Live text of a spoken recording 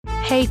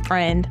Hey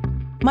friend,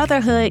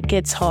 motherhood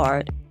gets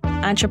hard,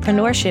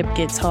 entrepreneurship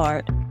gets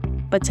hard,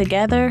 but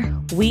together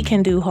we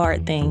can do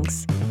hard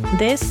things.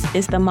 This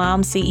is the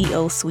Mom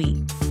CEO Suite.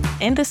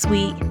 In the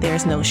suite,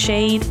 there's no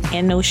shade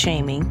and no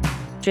shaming,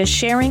 just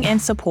sharing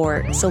and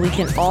support so we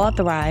can all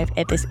thrive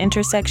at this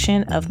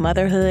intersection of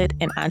motherhood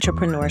and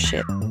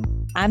entrepreneurship.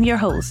 I'm your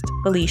host,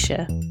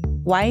 Felicia,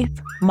 wife,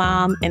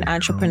 mom, and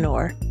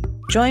entrepreneur.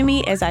 Join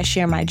me as I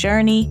share my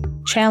journey,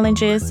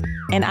 challenges,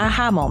 and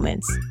aha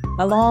moments,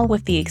 along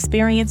with the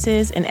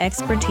experiences and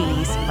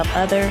expertise of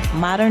other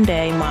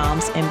modern-day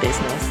moms in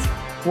business.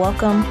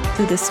 Welcome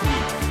to the suite.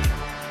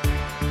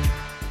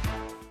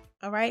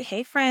 All right,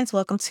 hey friends,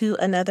 welcome to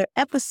another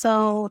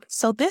episode.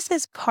 So this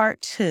is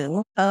part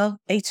 2 of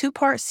a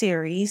 2-part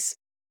series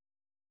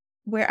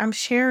where I'm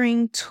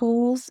sharing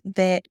tools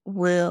that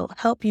will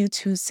help you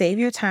to save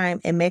your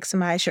time and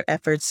maximize your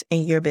efforts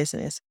in your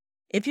business.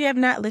 If you have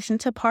not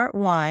listened to part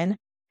 1,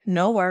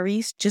 no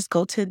worries. Just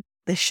go to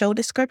the show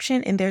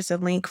description and there's a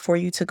link for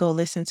you to go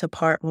listen to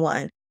part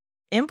 1.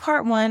 In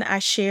part 1, I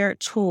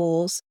shared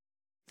tools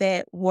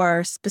that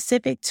were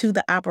specific to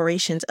the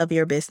operations of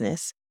your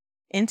business.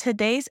 In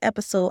today's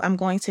episode, I'm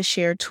going to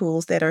share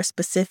tools that are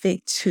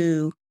specific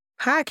to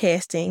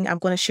podcasting. I'm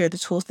going to share the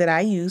tools that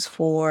I use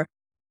for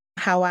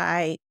how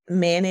I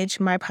manage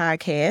my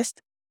podcast.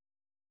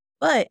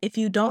 But if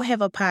you don't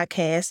have a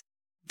podcast,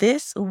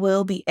 this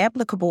will be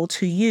applicable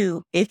to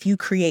you if you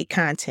create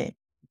content.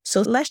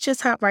 So let's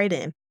just hop right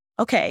in.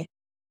 Okay.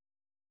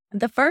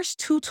 The first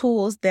 2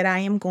 tools that I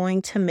am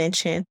going to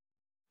mention,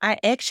 I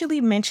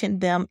actually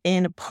mentioned them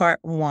in part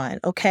 1.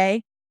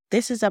 Okay.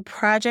 This is a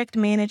project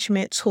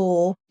management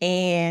tool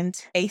and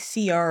a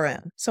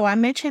CRM. So I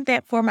mentioned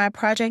that for my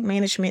project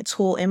management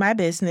tool in my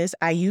business,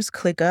 I use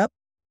ClickUp,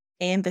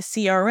 and the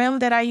CRM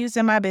that I use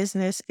in my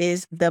business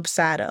is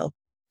Dubsado.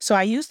 So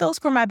I use those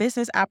for my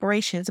business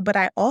operations, but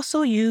I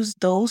also use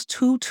those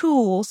 2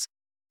 tools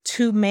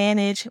to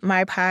manage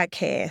my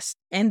podcast.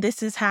 And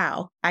this is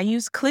how. I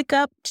use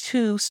ClickUp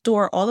to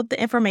store all of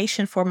the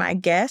information for my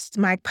guests.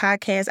 My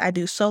podcast, I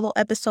do solo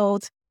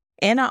episodes,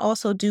 and I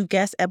also do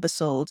guest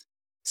episodes.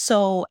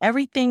 So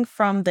everything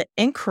from the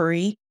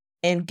inquiry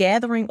and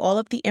gathering all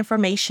of the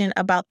information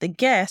about the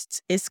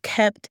guests is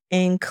kept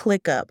in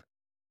ClickUp.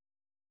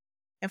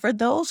 And for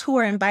those who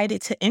are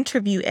invited to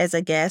interview as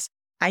a guest,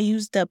 I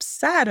use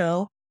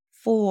Dubsado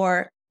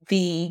for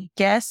the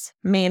guest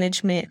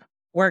management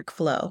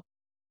workflow.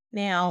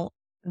 Now,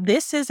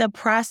 this is a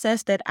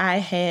process that I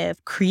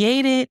have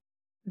created,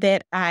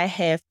 that I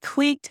have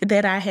tweaked,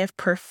 that I have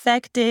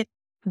perfected,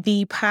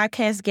 the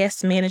podcast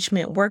guest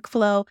management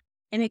workflow,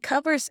 and it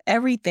covers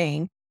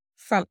everything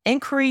from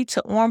inquiry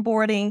to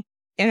onboarding,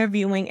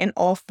 interviewing, and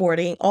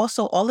offboarding.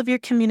 Also, all of your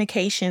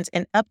communications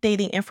and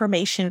updating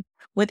information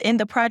within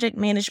the project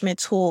management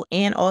tool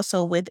and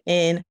also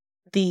within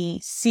the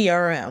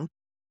CRM.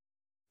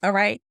 All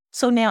right.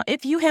 So now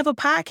if you have a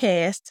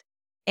podcast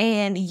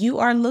and you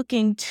are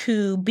looking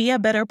to be a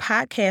better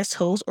podcast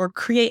host or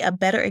create a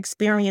better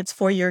experience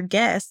for your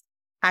guests,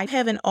 I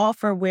have an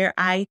offer where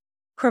I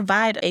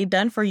provide a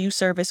done-for-you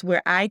service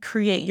where I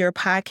create your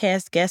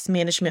podcast guest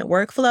management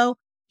workflow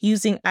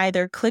using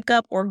either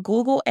ClickUp or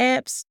Google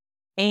Apps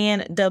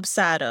and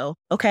Dubsado.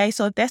 Okay,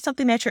 so if that's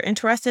something that you're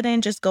interested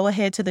in, just go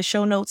ahead to the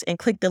show notes and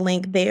click the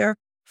link there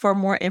for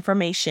more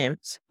information.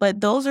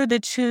 But those are the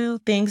 2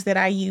 things that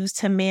I use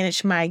to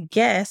manage my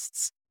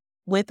guests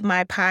with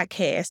my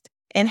podcast.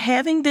 And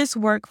having this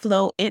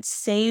workflow, it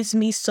saves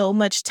me so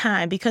much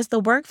time because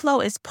the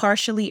workflow is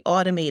partially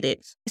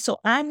automated. So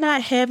I'm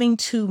not having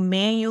to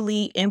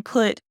manually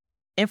input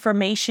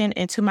information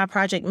into my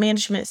project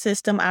management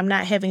system. I'm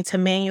not having to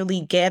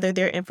manually gather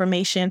their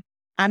information.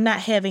 I'm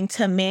not having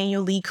to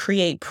manually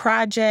create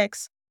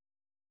projects.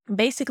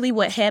 Basically,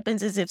 what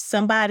happens is if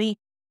somebody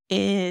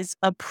is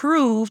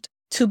approved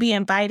to be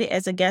invited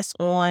as a guest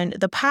on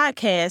the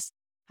podcast,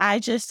 I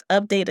just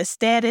update a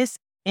status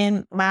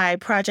in my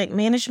project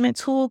management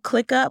tool,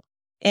 ClickUp,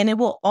 and it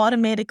will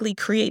automatically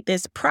create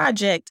this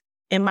project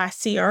in my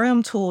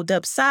CRM tool,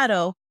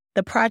 Dubsado.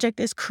 The project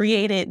is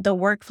created, the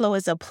workflow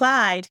is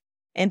applied,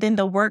 and then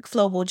the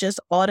workflow will just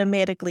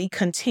automatically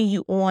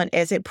continue on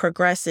as it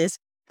progresses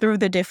through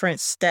the different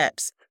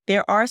steps.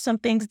 There are some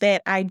things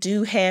that I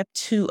do have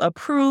to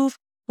approve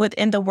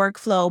within the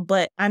workflow,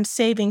 but I'm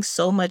saving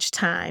so much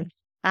time.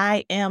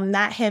 I am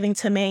not having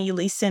to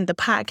manually send the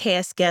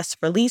podcast guest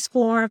release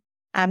form.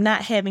 I'm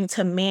not having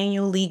to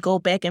manually go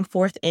back and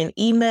forth in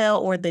email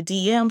or the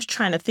DMs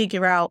trying to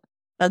figure out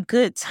a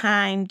good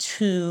time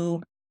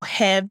to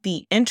have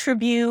the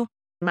interview.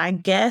 My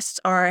guests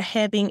are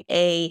having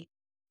a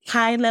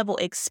high-level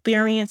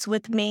experience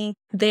with me.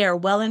 They are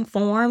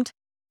well-informed.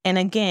 And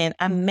again,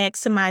 I'm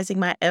maximizing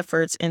my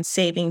efforts and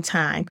saving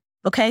time.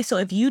 Okay, so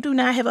if you do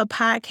not have a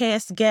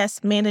podcast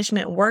guest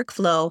management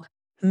workflow,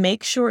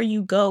 make sure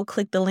you go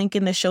click the link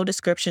in the show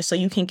description so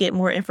you can get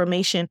more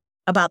information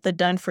about the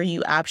done for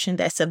you option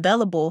that's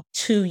available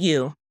to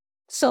you.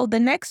 So the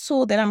next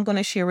tool that I'm going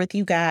to share with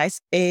you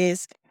guys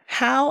is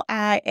how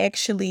I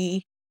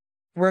actually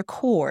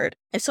record.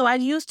 And so I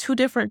use 2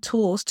 different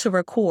tools to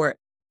record.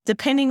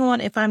 depending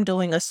on if I'm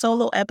doing a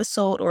solo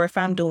episode or if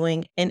I'm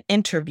doing an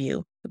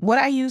interview. What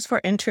I use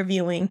for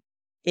interviewing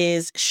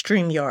is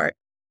StreamYard.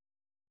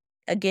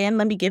 Again,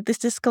 let me give this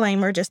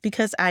disclaimer. Just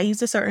because I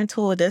use a certain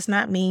tool does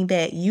not mean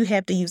that you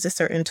have to use a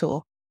certain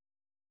tool.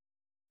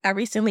 I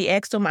recently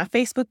asked on my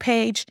Facebook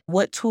page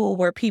what tool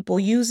were people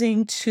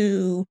using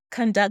to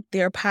conduct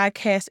their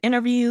podcast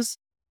interviews.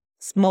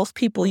 Most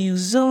people use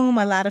Zoom.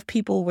 A lot of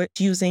people were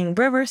using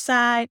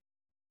Riverside.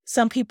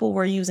 Some people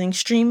were using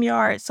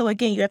StreamYard. So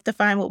again, you have to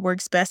find what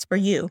works best for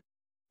you.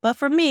 But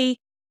for me,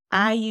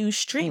 I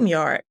use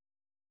StreamYard.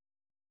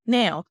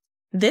 Now,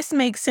 this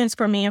makes sense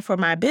for me and for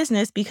my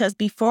business because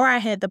before I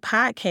had the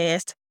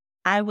podcast,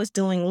 I was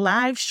doing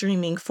live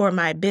streaming for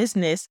my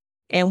business.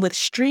 And with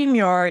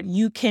StreamYard,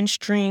 you can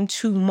stream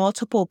to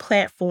multiple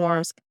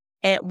platforms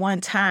at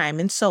one time.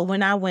 And so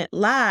when I went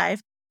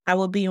live, I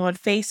would be on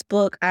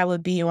Facebook, I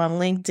would be on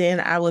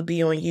LinkedIn, I would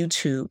be on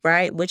YouTube,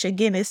 right? Which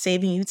again is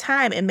saving you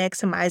time and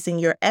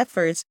maximizing your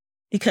efforts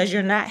because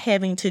you're not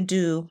having to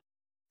do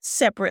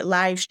separate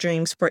live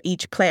streams for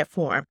each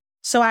platform.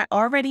 So I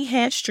already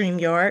had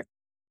StreamYard.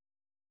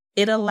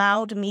 It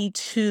allowed me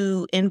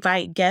to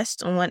invite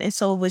guests on, and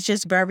so it was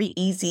just very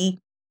easy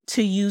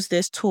to use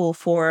this tool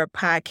for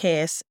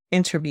podcast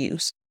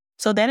interviews.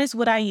 So that is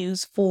what I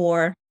use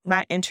for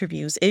my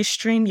interviews is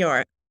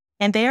StreamYard.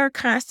 And they are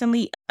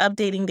constantly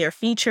updating their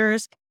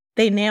features.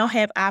 They now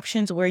have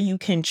options where you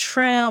can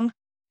trim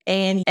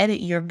and edit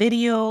your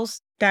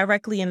videos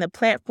directly in the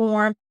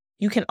platform.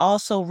 You can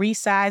also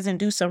resize and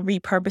do some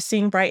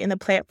repurposing right in the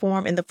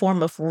platform in the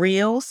form of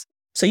reels.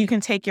 So you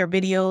can take your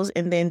videos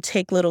and then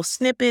take little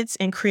snippets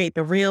and create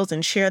the reels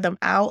and share them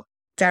out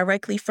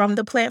directly from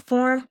the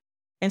platform.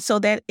 And so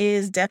that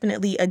is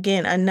definitely,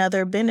 again,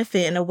 another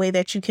benefit in a way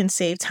that you can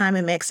save time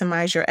and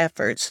maximize your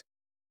efforts.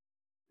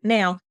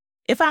 Now,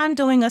 if I'm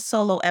doing a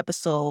solo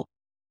episode,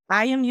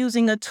 I am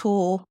using a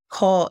tool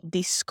called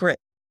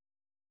Descript.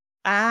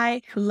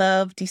 I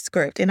love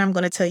Descript, and I'm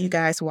going to tell you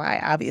guys why,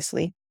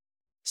 obviously.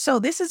 So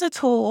this is a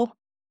tool.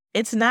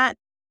 It's not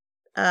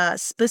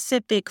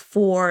specific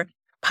for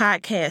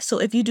podcasts. So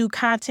if you do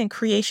content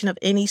creation of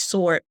any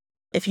sort,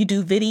 if you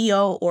do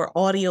video or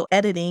audio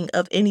editing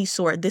of any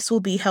sort, this will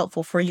be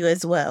helpful for you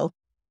as well.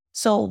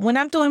 So when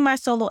I'm doing my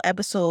solo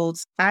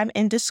episodes, I'm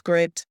in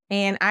Descript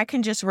and I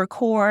can just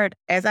record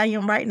as I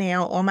am right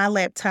now on my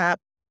laptop,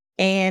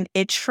 and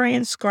it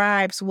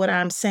transcribes what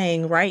I'm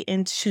saying right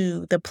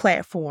into the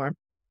platform.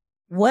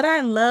 What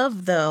I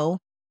love, though,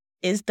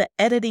 is the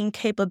editing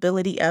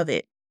capability of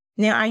it.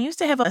 Now, I used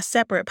to have a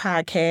separate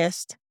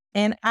podcast,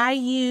 and I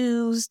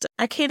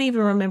can't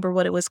even remember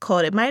what it was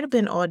called. It might have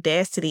been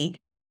Audacity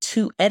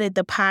to edit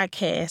the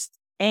podcast.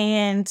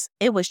 And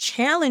it was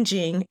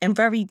challenging and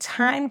very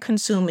time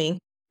consuming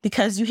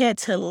because you had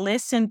to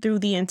listen through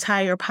the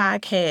entire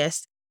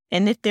podcast.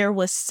 And if there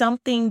was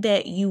something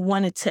that you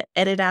wanted to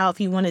edit out,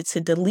 if you wanted to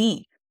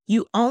delete,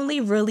 you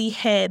only really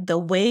had the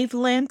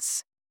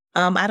wavelengths.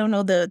 I don't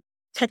know the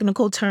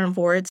technical term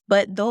for it,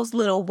 but those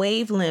little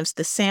wavelengths,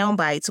 the sound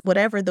bites,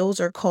 whatever those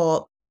are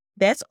called,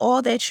 that's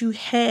all that you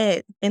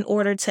had in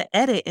order to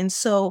edit. And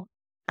so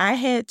I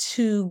had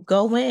to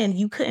go in.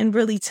 You couldn't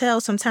really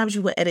tell. Sometimes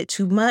you would edit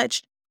too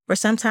much, or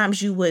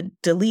sometimes you would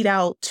delete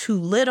out too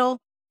little.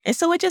 And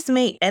so it just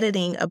made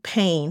editing a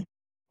pain.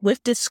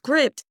 With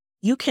Descript,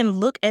 you can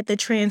look at the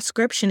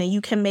transcription and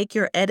you can make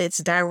your edits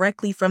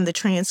directly from the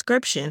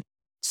transcription.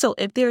 So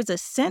if there's a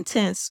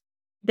sentence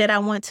that I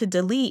want to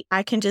delete,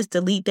 I can just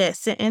delete that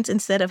sentence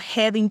instead of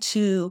having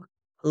to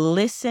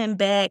listen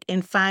back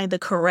and find the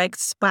correct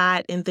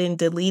spot and then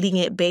deleting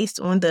it based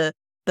on the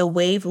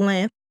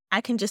wavelength.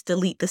 I can just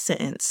delete the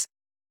sentence,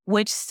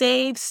 which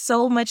saves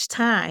so much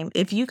time.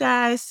 If you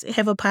guys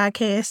have a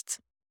podcast,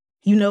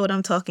 you know what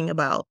I'm talking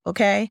about,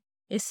 okay?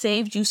 It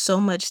saves you so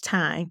much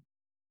time.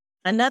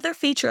 Another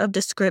feature of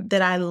Descript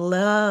that I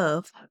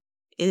love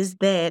is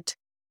that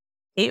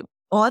it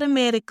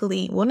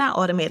automatically, well, not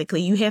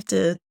automatically, you have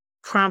to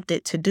prompt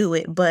it to do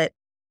it, but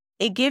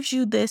it gives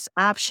you this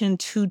option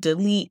to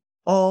delete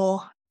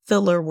all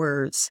filler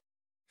words.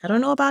 I don't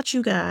know about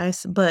you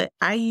guys, but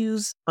I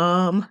use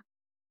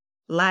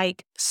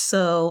like,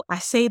 so I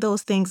say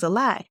those things a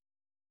lot.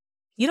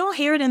 You don't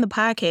hear it in the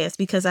podcast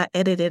because I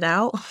edit it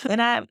out,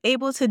 and I'm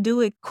able to do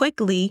it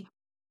quickly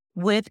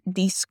with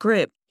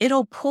Descript.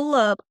 It'll pull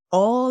up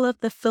all of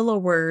the filler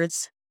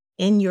words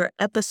in your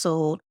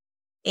episode,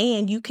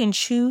 and you can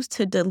choose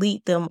to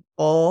delete them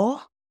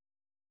all,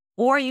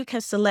 or you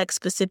can select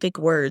specific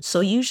words. So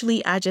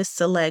usually I just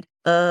select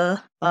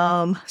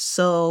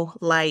so,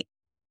 like,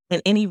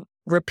 and any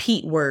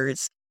repeat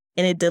words,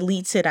 and it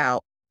deletes it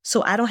out.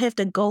 So I don't have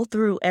to go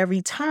through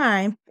every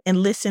time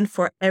and listen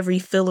for every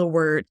filler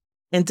word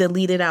and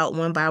delete it out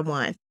one by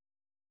one.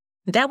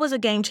 That was a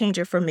game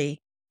changer for me.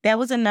 That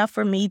was enough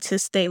for me to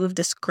stay with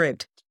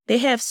Descript. They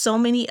have so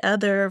many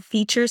other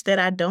features that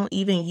I don't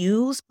even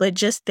use, but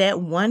just that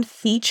one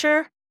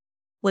feature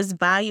was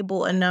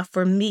valuable enough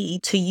for me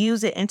to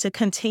use it and to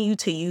continue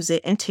to use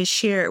it and to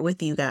share it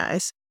with you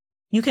guys.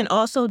 You can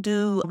also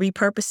do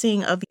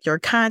repurposing of your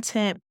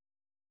content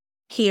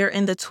here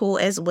in the tool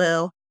as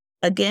well.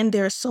 Again,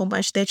 there's so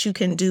much that you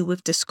can do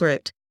with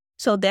Descript.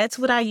 So that's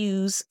what I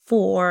use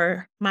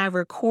for my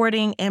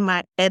recording and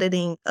my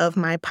editing of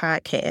my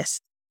podcast.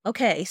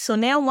 Okay, so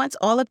now once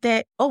all of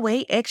that,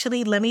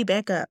 actually, let me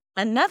back up.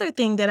 Another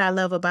thing that I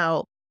love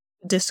about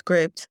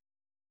Descript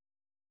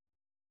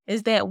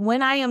is that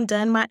when I am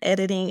done my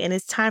editing and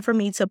it's time for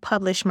me to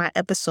publish my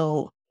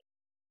episode,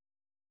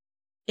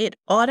 it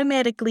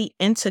automatically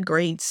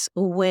integrates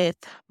with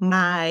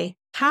my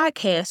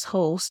podcast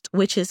host,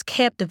 which is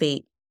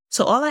Captivate.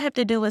 So all I have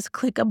to do is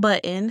click a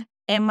button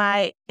and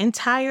my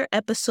entire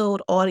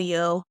episode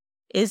audio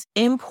is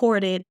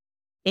imported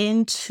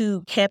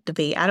into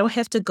Captivate. I don't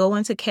have to go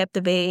into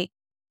Captivate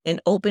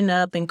and open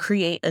up and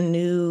create a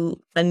new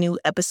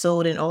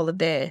episode and all of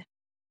that.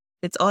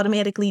 It's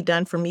automatically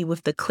done for me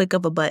with the click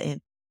of a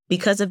button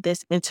because of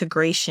this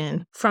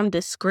integration from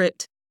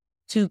Descript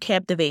to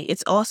Captivate.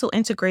 It's also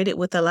integrated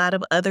with a lot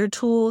of other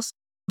tools,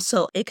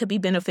 so it could be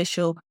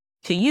beneficial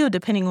to you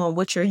depending on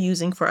what you're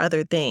using for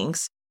other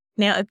things.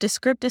 Now, if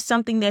Descript is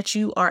something that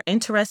you are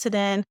interested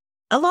in,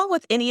 along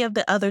with any of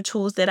the other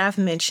tools that I've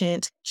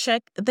mentioned,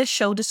 check the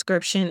show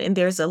description and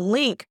there's a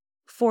link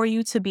for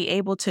you to be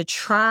able to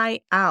try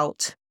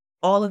out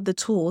all of the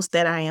tools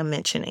that I am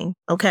mentioning,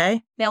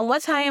 okay? Now,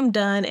 once I am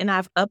done and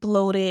I've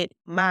uploaded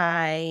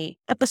my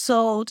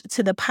episode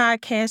to the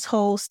podcast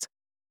host,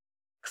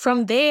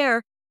 from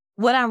there,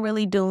 what I'm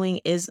really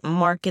doing is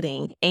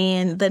marketing.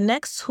 And the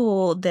next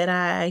tool that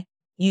I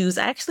use,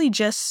 I actually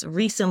just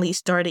recently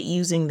started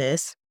using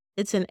this.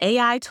 It's an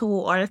AI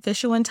tool,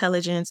 artificial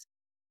intelligence,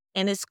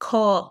 and it's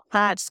called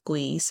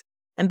PodSqueeze.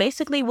 And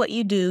basically what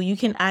you do, you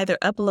can either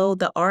upload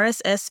the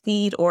RSS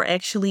feed or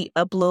actually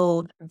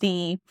upload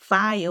the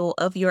file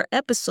of your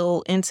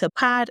episode into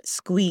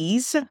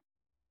PodSqueeze,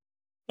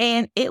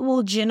 and it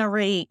will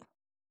generate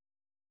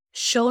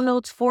show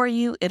notes for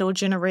you. It'll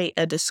generate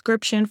a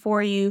description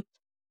for you.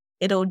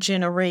 It'll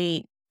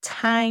generate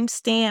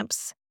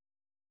timestamps.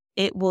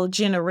 It will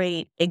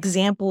generate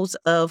examples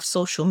of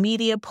social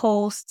media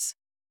posts,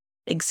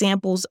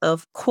 examples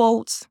of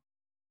quotes.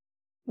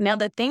 Now,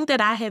 the thing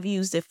that I have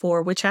used it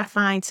for, which I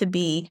find to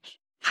be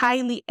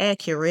highly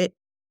accurate,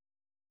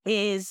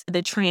 is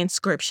the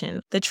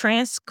transcription. The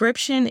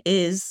transcription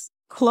is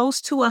close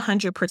to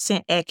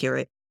 100%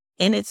 accurate,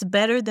 and it's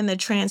better than the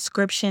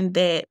transcription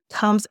that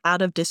comes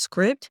out of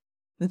Descript.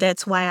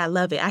 That's why I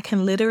love it. I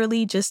can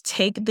literally just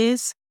take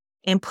this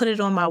and put it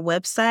on my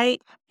website,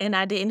 and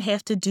I didn't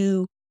have to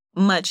do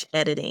much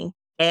editing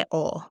at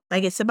all.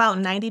 Like, it's about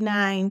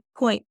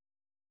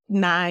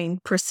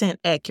 99.9%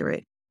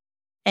 accurate.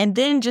 And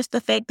then just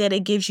the fact that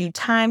it gives you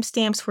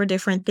timestamps for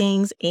different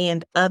things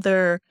and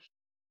other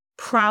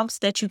prompts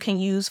that you can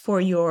use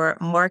for your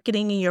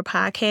marketing in your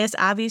podcast.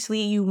 Obviously,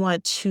 you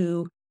want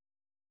to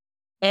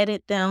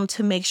edit them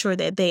to make sure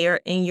that they are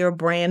in your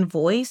brand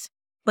voice,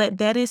 but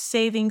that is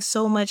saving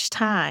so much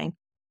time.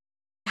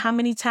 How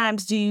many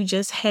times do you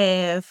just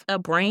have a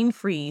brain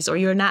freeze, or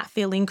you're not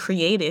feeling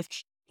creative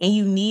and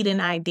you need an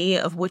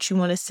idea of what you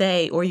want to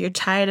say, or you're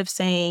tired of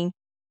saying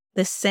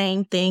the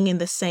same thing in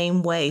the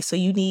same way? So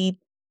you need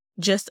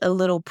just a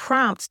little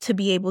prompt to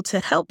be able to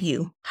help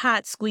you.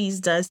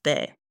 PodSqueeze does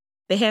that.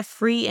 They have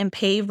free and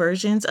paid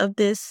versions of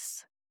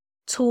this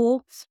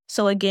tool.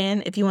 So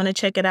again, if you want to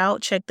check it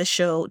out, check the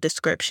show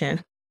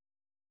description.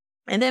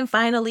 And then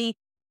finally,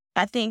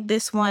 I think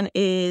this one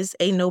is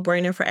a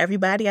no-brainer for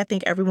everybody. I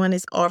think everyone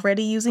is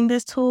already using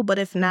this tool, but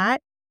if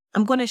not,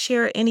 I'm going to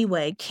share it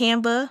anyway.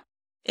 Canva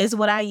is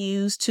what I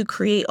use to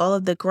create all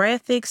of the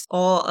graphics,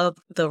 all of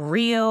the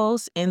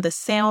reels and the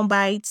sound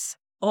bites,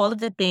 all of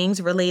the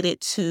things related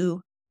to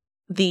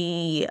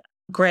the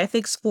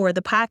graphics for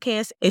the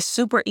podcast. It's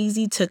super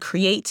easy to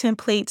create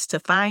templates, to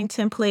find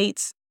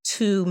templates,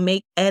 to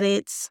make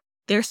edits.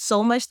 There's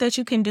so much that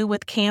you can do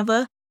with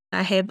Canva.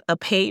 I have a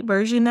paid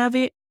version of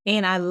it,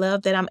 and I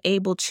love that I'm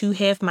able to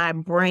have my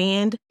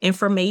brand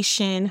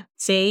information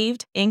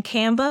saved in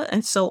Canva.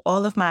 And so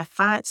all of my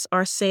fonts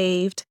are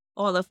saved.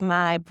 All of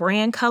my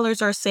brand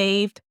colors are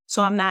saved.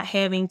 So I'm not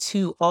having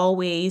to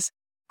always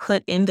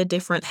put in the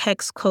different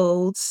hex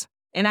codes.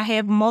 And I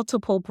have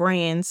multiple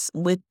brands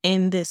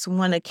within this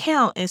one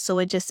account. And so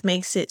it just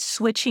makes it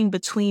switching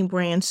between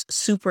brands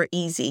super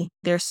easy.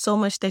 There's so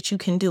much that you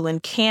can do in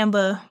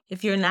Canva.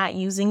 If you're not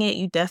using it,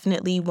 you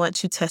definitely want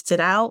to test it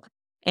out.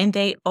 And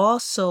they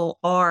also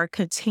are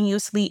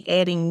continuously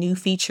adding new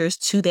features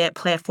to that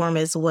platform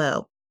as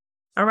well.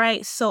 All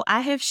right, so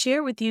I have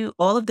shared with you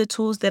all of the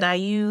tools that I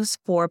use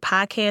for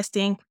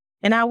podcasting.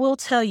 And I will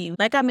tell you,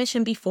 like I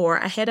mentioned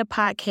before, I had a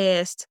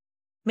podcast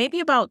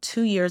maybe about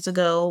 2 years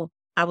ago.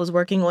 I was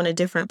working on a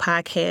different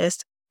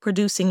podcast,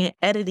 producing and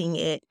editing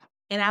it,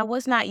 and I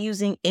was not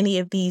using any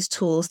of these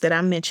tools that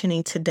I'm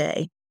mentioning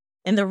today.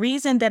 And the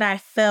reason that I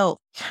felt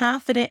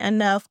confident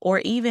enough, or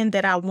even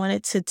that I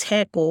wanted to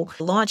tackle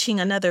launching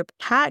another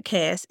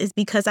podcast, is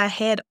because I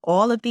had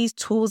all of these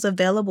tools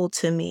available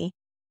to me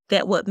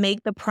that would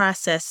make the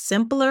process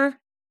simpler,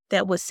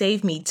 that would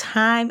save me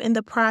time in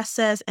the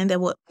process, and that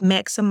would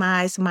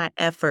maximize my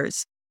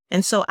efforts.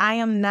 And so I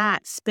am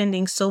not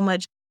spending so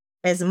much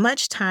as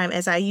much time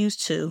as I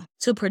used to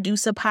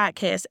produce a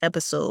podcast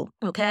episode.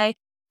 Okay.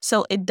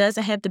 So it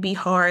doesn't have to be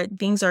hard.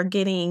 Things are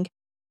getting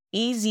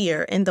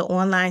easier in the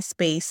online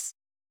space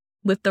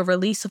with the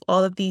release of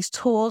all of these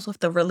tools, with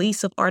the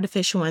release of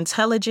artificial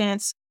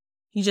intelligence.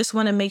 You just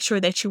want to make sure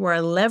that you are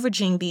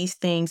leveraging these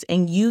things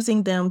and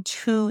using them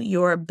to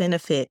your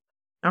benefit.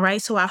 All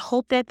right. So I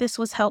hope that this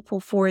was helpful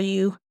for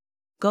you.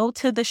 Go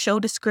to the show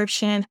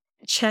description,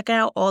 check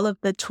out all of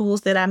the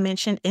tools that I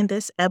mentioned in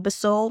this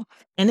episode.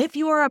 And if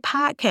you are a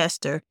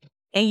podcaster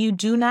and you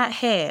do not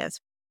have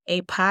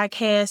a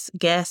podcast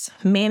guest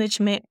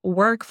management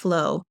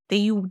workflow,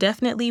 then you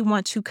definitely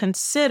want to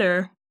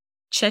consider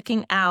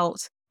checking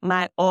out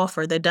my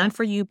offer, the Done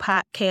For You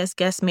Podcast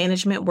Guest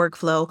Management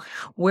Workflow,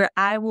 where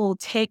I will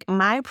take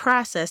my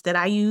process that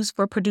I use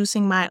for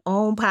producing my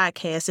own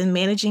podcast and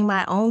managing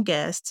my own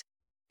guests,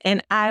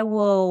 and I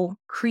will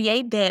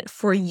create that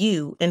for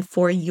you and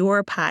for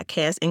your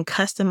podcast and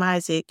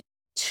customize it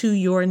to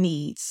your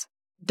needs.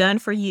 Done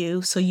for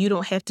you, so you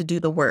don't have to do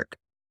the work.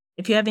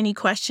 If you have any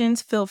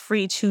questions, feel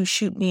free to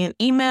shoot me an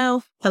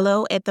email,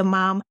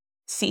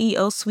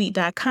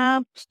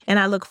 hello@themomceosuite.com, and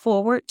I look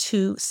forward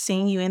to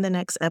seeing you in the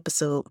next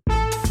episode.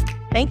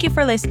 Thank you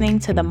for listening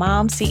to the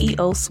Mom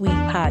CEO Suite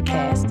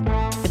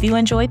podcast. If you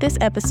enjoyed this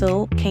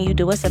episode, can you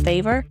do us a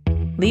favor?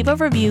 Leave a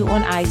review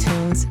on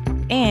iTunes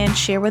and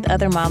share with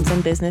other moms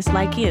in business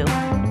like you.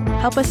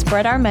 Help us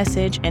spread our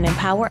message and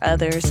empower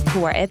others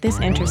who are at this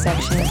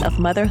intersection of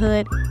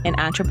motherhood and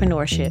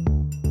entrepreneurship.